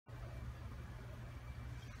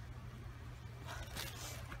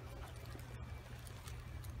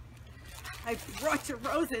I brought you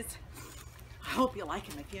roses. I hope you like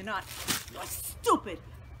them. If you're not, you're stupid.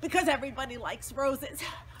 Because everybody likes roses.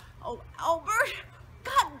 Oh, Albert,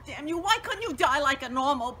 God damn you, why couldn't you die like a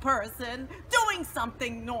normal person? Doing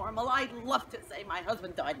something normal. I'd love to say my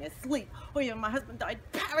husband died in his sleep, or even my husband died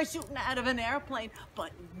parachuting out of an airplane,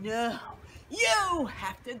 but no. You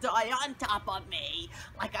have to die on top of me,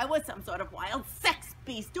 like I was some sort of wild sex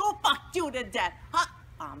beast who fucked you to death. Huh?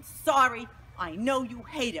 I'm sorry. I know you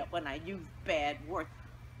hate it when I use bad words.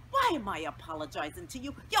 Why am I apologizing to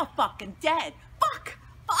you? You're fucking dead. Fuck!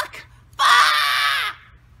 Fuck! Fuck!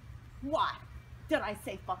 What? Did I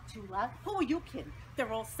say fuck too loud? Who are you kidding?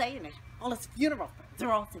 They're all saying it. All his funeral friends,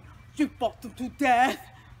 they're all saying, you fucked him to death.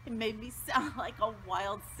 It made me sound like a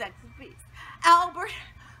wild sex beast. Albert,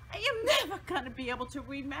 I am never gonna be able to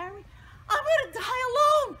remarry. I'm gonna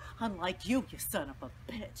die alone. Unlike you, you son of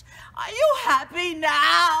a bitch. Are you happy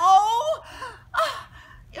now?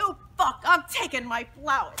 You fuck, I'm taking my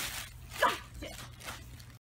flowers. God damn.